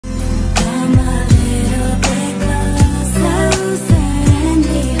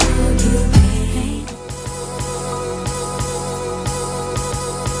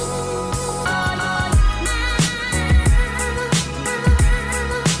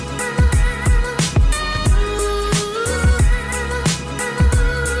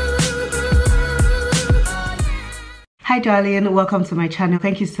Hi darling, welcome to my channel.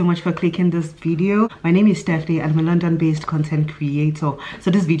 Thank you so much for clicking this video. My name is Stephanie. I'm a London-based content creator. So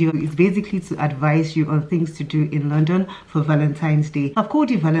this video is basically to advise you on things to do in London for Valentine's Day. I've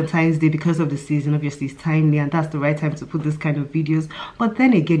called it Valentine's Day because of the season. Obviously it's timely and that's the right time to put this kind of videos. But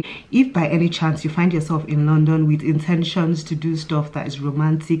then again, if by any chance you find yourself in London with intentions to do stuff that is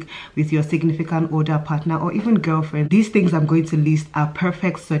romantic with your significant other, partner, or even girlfriend, these things I'm going to list are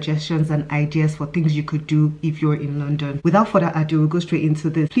perfect suggestions and ideas for things you could do if you're in London. Without further ado, we'll go straight into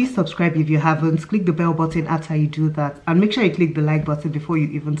this. Please subscribe if you haven't, click the bell button after you do that, and make sure you click the like button before you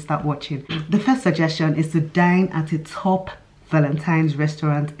even start watching. The first suggestion is to dine at a top Valentine's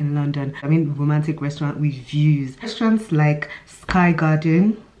restaurant in London. I mean romantic restaurant with views. Restaurants like Sky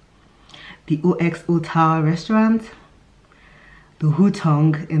Garden, the OXO Tower restaurant, the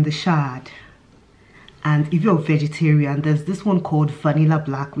Hutong in the Shard. And if you're a vegetarian, there's this one called Vanilla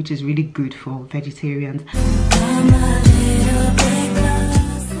Black, which is really good for vegetarians.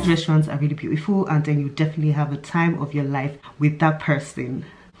 Restaurants are really beautiful, and then you definitely have a time of your life with that person.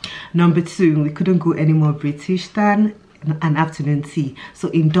 Number two, we couldn't go any more British than an afternoon tea. So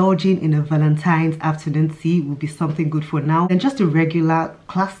indulging in a Valentine's afternoon tea will be something good for now. And just a regular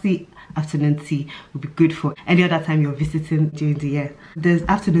classy afternoon tea would be good for any other time you're visiting during the year. There's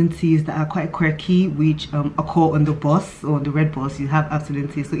afternoon teas that are quite quirky, which occur on the bus or on the red bus. You have afternoon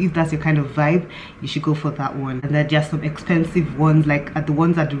tea, so if that's your kind of vibe, you should go for that one. And then there are some expensive ones, like at the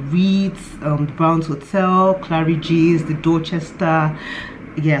ones at the Ritz, the Browns Hotel, Claridge's, the Dorchester.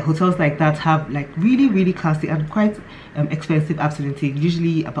 Yeah, hotels like that have like really classy and quite expensive afternoon tea,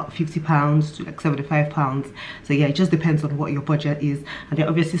 usually about £50 to like £75. So yeah, it just depends on what your budget is. And there are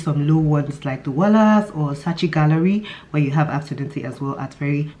obviously some low ones like the Wallace or Saatchi Gallery, where you have afternoon tea as well at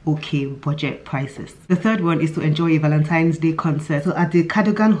very okay budget prices. The third one is to enjoy a Valentine's Day concert. So at the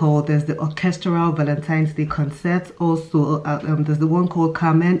Cadogan Hall, there's the Orchestral Valentine's Day concert. Also there's the one called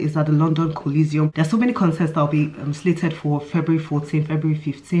Carmen, is at the London Coliseum. There's so many concerts that will be slated for February 14, February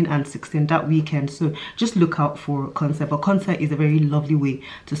 15 and 16 that weekend, so just look out for a concert. But concert is a very lovely way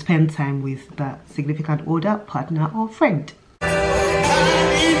to spend time with that significant other, partner, or friend.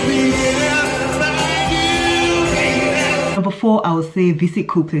 Number four, I would say visit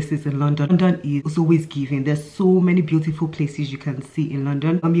cool places in London. London is always giving. There's so many beautiful places you can see in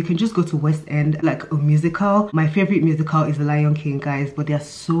London. You can just go to West End, like a musical. My favorite musical is The Lion King, guys, but there are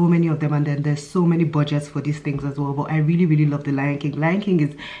so many of them, and then there's so many budgets for these things as well. But I really love The Lion King. Lion King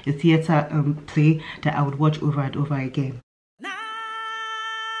is a theatre play that I would watch over and over again.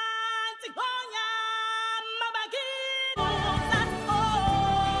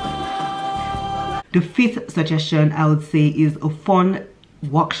 The fifth suggestion I would say is a fun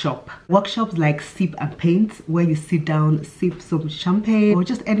workshop. Workshops like sip and paint, where you sit down, sip some champagne or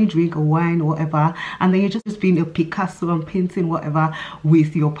just any drink or wine or whatever, and then you're just being a Picasso and painting whatever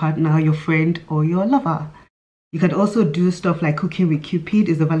with your partner, your friend, or your lover. You can also do stuff like Cooking with Cupid.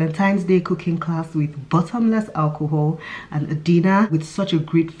 Is a Valentine's Day cooking class with bottomless alcohol and a dinner with such a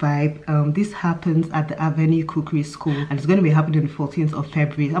great vibe. This happens at the Avenue Cookery School, and it's going to be happening on the 14th of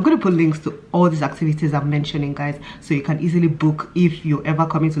February. I'm going to put links to all these activities I'm mentioning, guys, so you can easily book if you're ever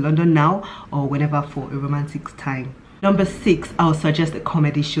coming to London now or whenever for a romantic time. Number six, I would suggest a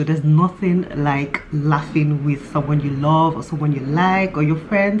comedy show. There's nothing like laughing with someone you love or someone you like or your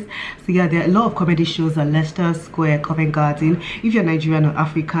friends. So yeah, there are a lot of comedy shows at Leicester Square, Covent Garden. If you're Nigerian or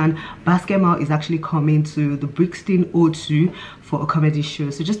African, Basketball is actually coming to the Brixton O2 for a comedy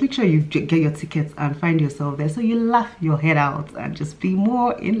show. So just make sure you get your tickets and find yourself there, so you laugh your head out and just be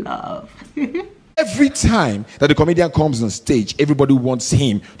more in love. Every time that the comedian comes on stage, everybody wants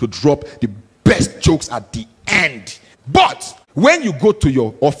him to drop the best jokes at the end. But when you go to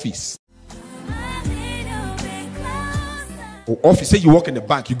your office, say you work in the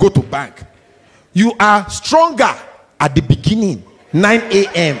bank, you go to bank, you are stronger at the beginning, 9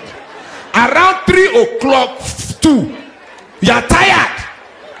 a.m. Around 3 o'clock, 2, you are tired,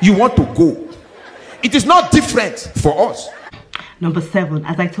 you want to go. It is not different for us. Number seven,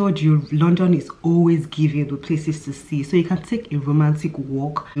 as I told you, London is always giving with places to see. So you can take a romantic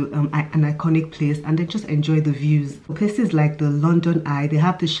walk to an iconic place and then just enjoy the views. Places like the London Eye, they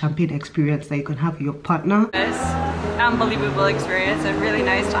have the champagne experience that you can have with your partner. Unbelievable experience, a really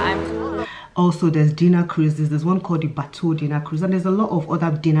nice time. Also, there's dinner cruises. There's one called the Bateau Dinner Cruise, and there's a lot of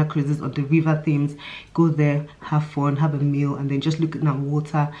other dinner cruises on the River Thames. Go there, have fun, have a meal, and then just look at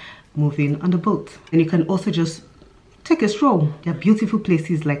water moving on the boat. And you can also just take a stroll. There are beautiful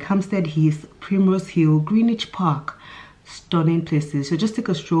places like Hampstead Heath, Primrose Hill, Greenwich Park, stunning places. So just take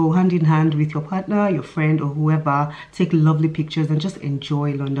a stroll hand in hand with your partner, your friend, or whoever. Take lovely pictures and just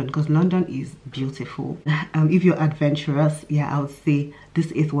enjoy London, because London is beautiful. If you're adventurous, yeah, I would say this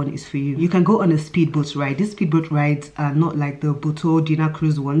 8th one is for you. You can go on a speedboat ride. These speedboat rides are not like the Boto dinner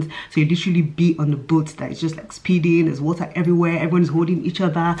cruise ones, so you literally be on the boat that is just like speeding. There's water everywhere, everyone's holding each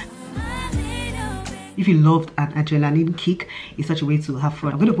other. If you loved an adrenaline kick, it's such a way to have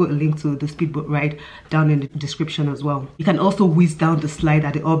fun. I'm going to put a link to the speedboat ride down in the description as well. You can also whiz down the slide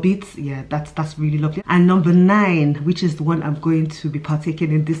at the Orbit. Yeah, that's really lovely. And number 9, which is the one I'm going to be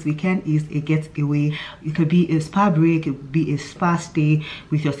partaking in this weekend, is a getaway. It could be a spa break, it could be a spa stay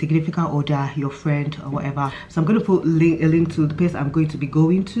with your significant other, your friend, or whatever. So I'm going to put a link to the place I'm going to be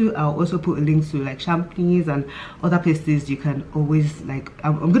going to. I'll also put a link to like Champneys and other places you can always like.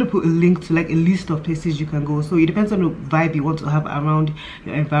 I'm going to put a link to like a list of places you can go. So it depends on the vibe you want to have around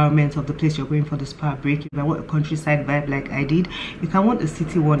your environment of the place you're going for the spa break. If I want a countryside vibe like I did, you can want a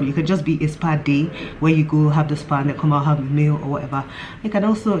city one. You can just be a spa day where you go have the spa and then come out have a meal or whatever. You can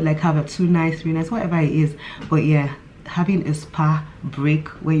also like have a 2 nights, 3 nights, whatever it is. But yeah, having a spa break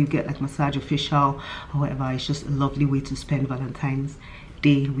where you get like massage or facial or whatever is just a lovely way to spend Valentine's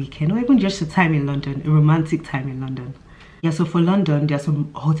Day weekend, or even just a time in London, a romantic time in London. Yeah, so for London, there are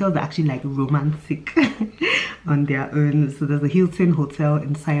some hotels that are actually like romantic on their own. So there's a Hilton Hotel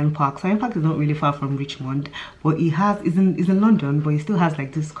in Scion Park. Scion Park is not really far from Richmond, but it is in London, but it still has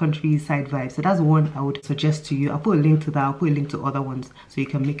like this countryside vibe. So that's one I would suggest to you. I'll put a link to that. I'll put a link to other ones so you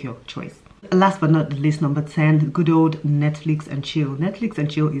can make your choice. Last but not the least, number 10, good old Netflix and chill. Netflix and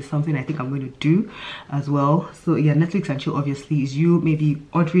chill is something I think I'm going to do as well. So yeah, Netflix and chill obviously is you maybe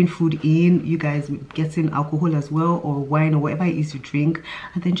ordering food in, you guys getting alcohol as well, or wine or whatever it is you drink,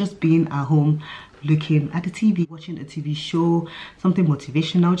 and then just being at home looking at the TV, watching a TV show, something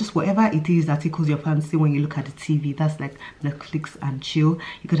motivational, just whatever it is that tickles your fancy when you look at the TV. That's like Netflix and chill.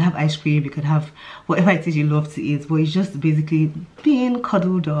 You could have ice cream, you could have whatever it is you love to eat, but it's just basically being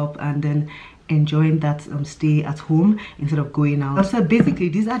cuddled up and then enjoying that stay at home instead of going out. So basically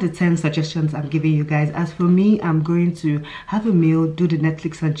these are the 10 suggestions I'm giving you guys. As for me, I'm going to have a meal, do the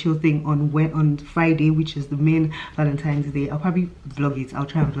Netflix and chill thing on Friday, which is the main Valentine's Day. I'll probably vlog it. I'll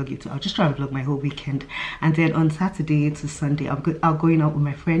try and vlog it. I'll just try and vlog my whole weekend. And then on Saturday to Sunday, I'm going out with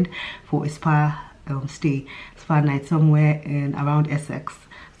my friend for a spa night somewhere in around Essex.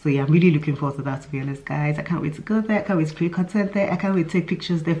 So yeah, I'm really looking forward to that, to be honest, guys. I can't wait to go there. I can't wait to create content there. I can't wait to take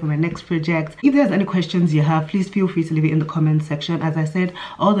pictures there for my next project. If there's any questions you have, please feel free to leave it in the comment section. As I said,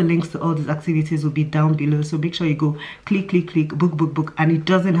 all the links to all these activities will be down below. So make sure you go click, book. And it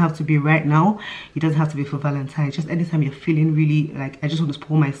doesn't have to be right now. It doesn't have to be for Valentine's. Just anytime you're feeling really like, I just want to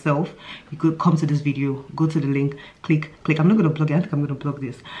spoil myself, you could come to this video, go to the link, click. I'm not going to blog it. I think I'm going to blog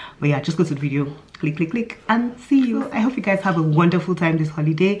this. But yeah, just go to the video, click, and see you. I hope you guys have a wonderful time this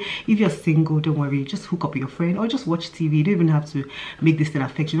holiday. If you're single, don't worry, just hook up with your friend or just watch TV. You don't even have to make this thing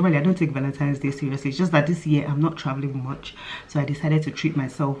affect you. Normally I don't take Valentine's Day seriously. It's just that this year I'm not traveling much, so I decided to treat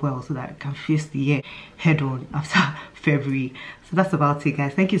myself well so that I can face the year head on after February. So that's about it,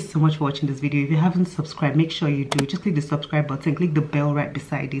 guys. Thank you so much for watching this video. If you haven't subscribed, make sure you do. Just click the subscribe button, click the bell right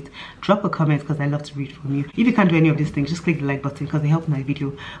beside it, drop a comment because I love to read from you. If you can't do any of these things, just click the like button because they help my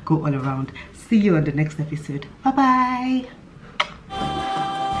video go all around. See you on the next episode. Bye bye.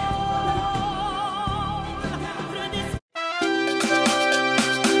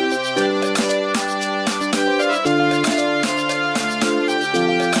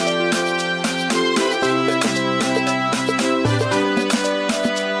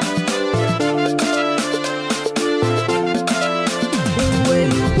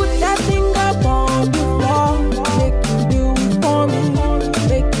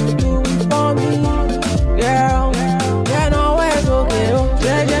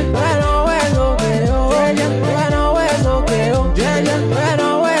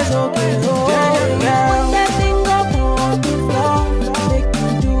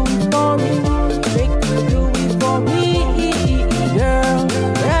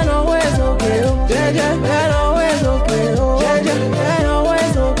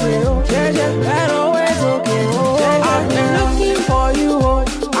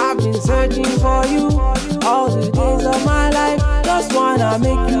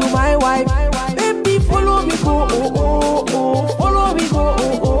 Make you my wife, baby. Follow me, go, oh, oh, oh. Follow me, go,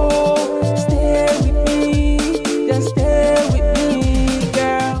 oh, oh.